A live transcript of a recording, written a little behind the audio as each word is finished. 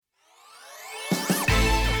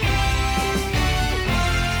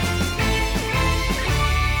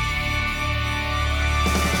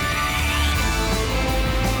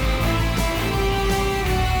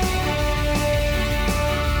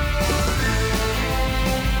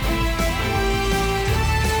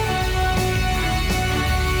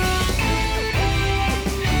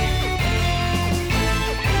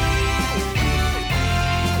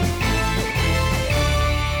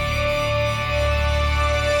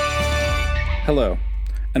Hello,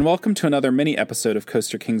 and welcome to another mini-episode of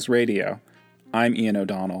Coaster Kings Radio. I'm Ian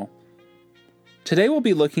O'Donnell. Today we'll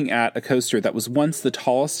be looking at a coaster that was once the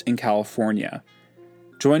tallest in California.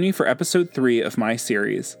 Join me for episode 3 of my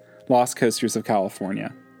series, Lost Coasters of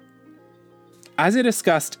California. As I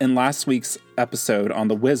discussed in last week's episode on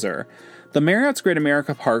the Whizzer, the Marriott's Great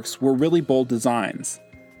America parks were really bold designs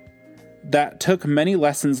that took many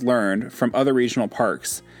lessons learned from other regional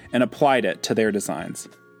parks and applied it to their designs.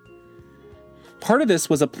 Part of this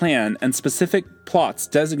was a plan and specific plots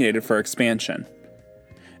designated for expansion.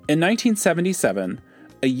 In 1977,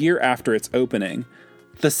 a year after its opening,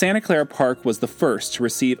 the Santa Clara Park was the first to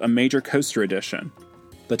receive a major coaster addition,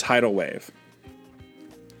 the Tidal Wave.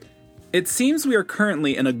 It seems we are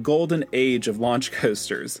currently in a golden age of launch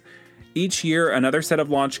coasters. Each year, another set of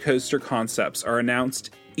launch coaster concepts are announced,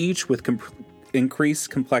 each with increased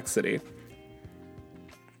complexity.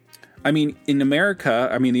 In the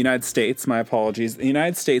United States, the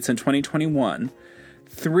United States in 2021,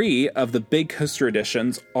 3 of the big coaster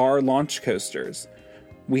additions are launch coasters.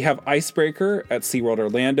 We have Icebreaker at SeaWorld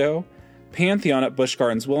Orlando, Pantheon at Busch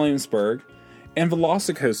Gardens Williamsburg, and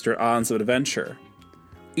Velocicoaster at Islands of Adventure,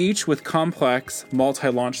 each with complex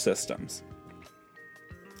multi-launch systems.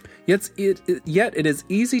 Yet it is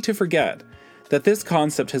easy to forget that this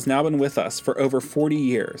concept has now been with us for over 40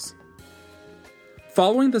 years.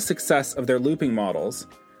 Following the success of their looping models,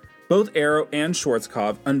 both Arrow and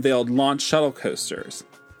Schwarzkopf unveiled launch shuttle coasters.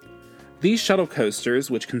 These shuttle coasters,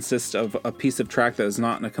 which consist of a piece of track that is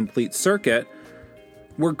not in a complete circuit,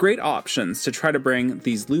 were great options to try to bring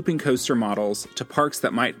these looping coaster models to parks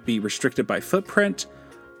that might be restricted by footprint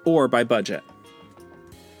or by budget.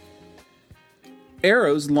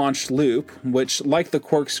 Arrow's launched loop, which, like the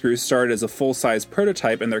Corkscrew, started as a full-size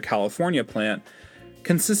prototype in their California plant,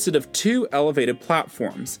 consisted of 2 elevated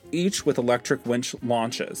platforms, each with electric winch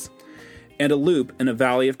launches, and a loop in a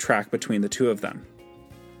valley of track between the 2 of them.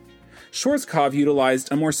 Schwarzkopf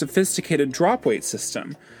utilized a more sophisticated drop weight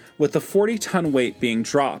system, with the 40-ton weight being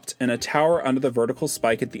dropped in a tower under the vertical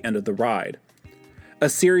spike at the end of the ride. A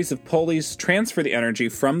series of pulleys transfer the energy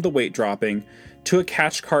from the weight dropping to a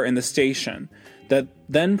catch car in the station that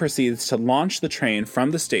then proceeds to launch the train from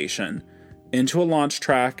the station into a launch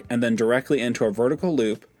track, and then directly into a vertical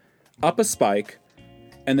loop, up a spike,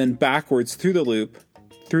 and then backwards through the loop,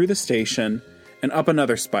 through the station, and up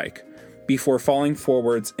another spike, before falling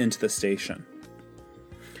forwards into the station.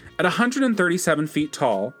 At 137 feet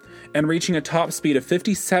tall, and reaching a top speed of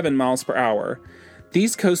 57 miles per hour,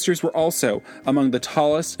 these coasters were also among the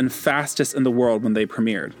tallest and fastest in the world when they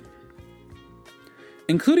premiered.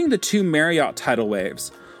 Including the 2 Marriott tidal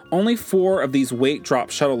waves, only 4 of these weight drop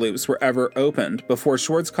shuttle loops were ever opened before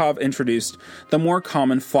Schwarzkopf introduced the more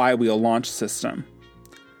common flywheel launch system.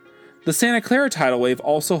 The Santa Clara tidal wave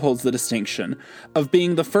also holds the distinction of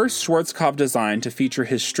being the first Schwarzkopf design to feature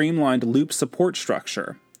his streamlined loop support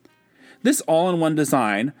structure. This all-in-one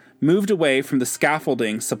design moved away from the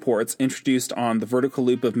scaffolding supports introduced on the vertical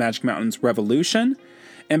loop of Magic Mountain's Revolution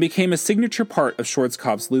and became a signature part of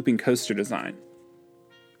Schwarzkopf's looping coaster design.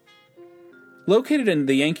 Located in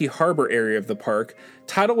the Yankee Harbor area of the park,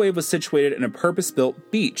 Tidal Wave was situated in a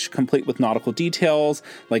purpose-built beach, complete with nautical details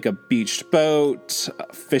like a beached boat,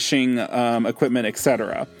 fishing equipment,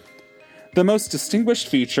 etc. The most distinguished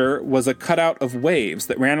feature was a cutout of waves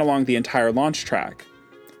that ran along the entire launch track.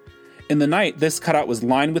 In the night, this cutout was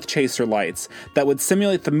lined with chaser lights that would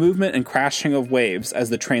simulate the movement and crashing of waves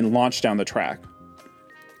as the train launched down the track.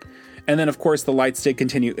 And then, of course, the lights did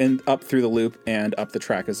continue up through the loop and up the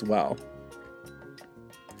track as well.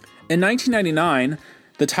 In 1999,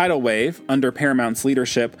 the tidal wave, under Paramount's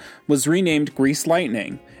leadership, was renamed Grease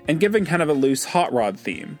Lightning and given kind of a loose hot rod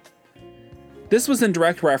theme. This was in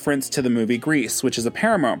direct reference to the movie Grease, which is a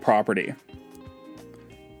Paramount property.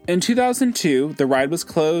 In 2002, the ride was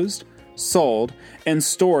closed, sold, and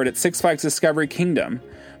stored at Six Flags Discovery Kingdom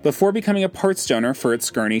before becoming a parts donor for its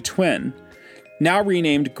Gurney twin, now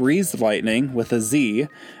renamed Grease Lightning with a Z,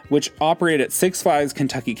 which operated at Six Flags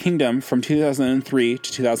Kentucky Kingdom from 2003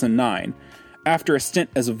 to 2009, after a stint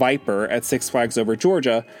as Viper at Six Flags Over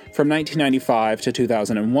Georgia from 1995 to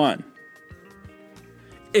 2001.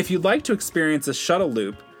 If you'd like to experience a shuttle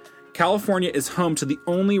loop, California is home to the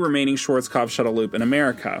only remaining Schwarzkopf shuttle loop in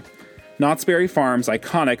America, Knott's Berry Farm's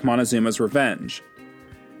iconic Montezuma's Revenge.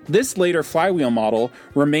 This later flywheel model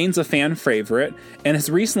remains a fan favorite and has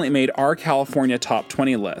recently made our California Top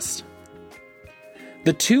 20 list.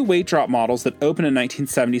 The 2 weight drop models that opened in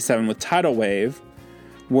 1977 with Tidal Wave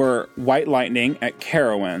were White Lightning at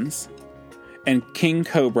Carowinds and King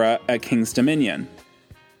Cobra at King's Dominion.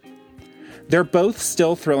 They're both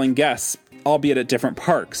still thrilling guests, albeit at different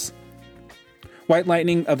parks. White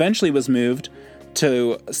Lightning eventually was moved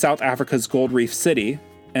to South Africa's Gold Reef City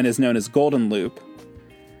and is known as Golden Loop.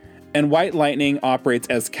 And White Lightning operates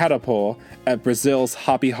as Catapult at Brazil's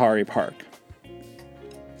Hopi Hari Park.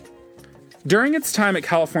 During its time at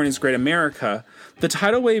California's Great America, the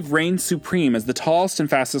tidal wave reigned supreme as the tallest and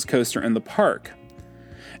fastest coaster in the park.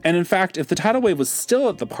 And in fact, if the tidal wave was still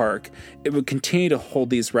at the park, it would continue to hold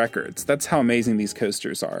these records. That's how amazing these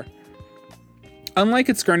coasters are. Unlike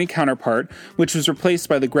its Gurney counterpart, which was replaced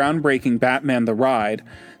by the groundbreaking Batman the Ride,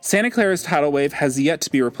 Santa Clara's tidal wave has yet to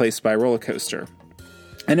be replaced by a roller coaster.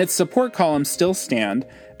 And its support columns still stand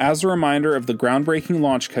as a reminder of the groundbreaking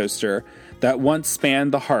launch coaster that once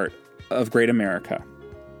spanned the heart of Great America.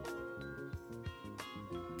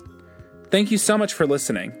 Thank you so much for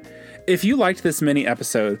listening. If you liked this mini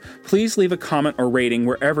episode, please leave a comment or rating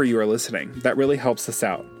wherever you are listening. That really helps us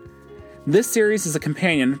out. This series is a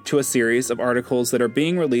companion to a series of articles that are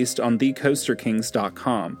being released on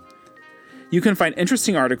thecoasterkings.com. You can find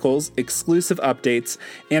interesting articles, exclusive updates,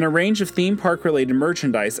 and a range of theme park-related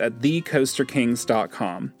merchandise at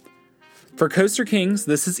thecoasterkings.com. For Coaster Kings,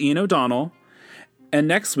 this is Ian O'Donnell, and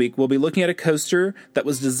next week we'll be looking at a coaster that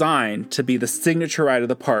was designed to be the signature ride of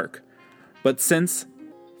the park, but since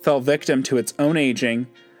fell victim to its own aging,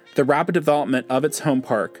 the rapid development of its home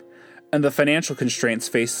park, and the financial constraints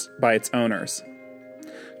faced by its owners.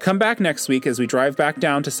 Come back next week as we drive back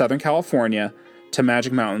down to Southern California to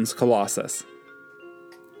Magic Mountain's Colossus.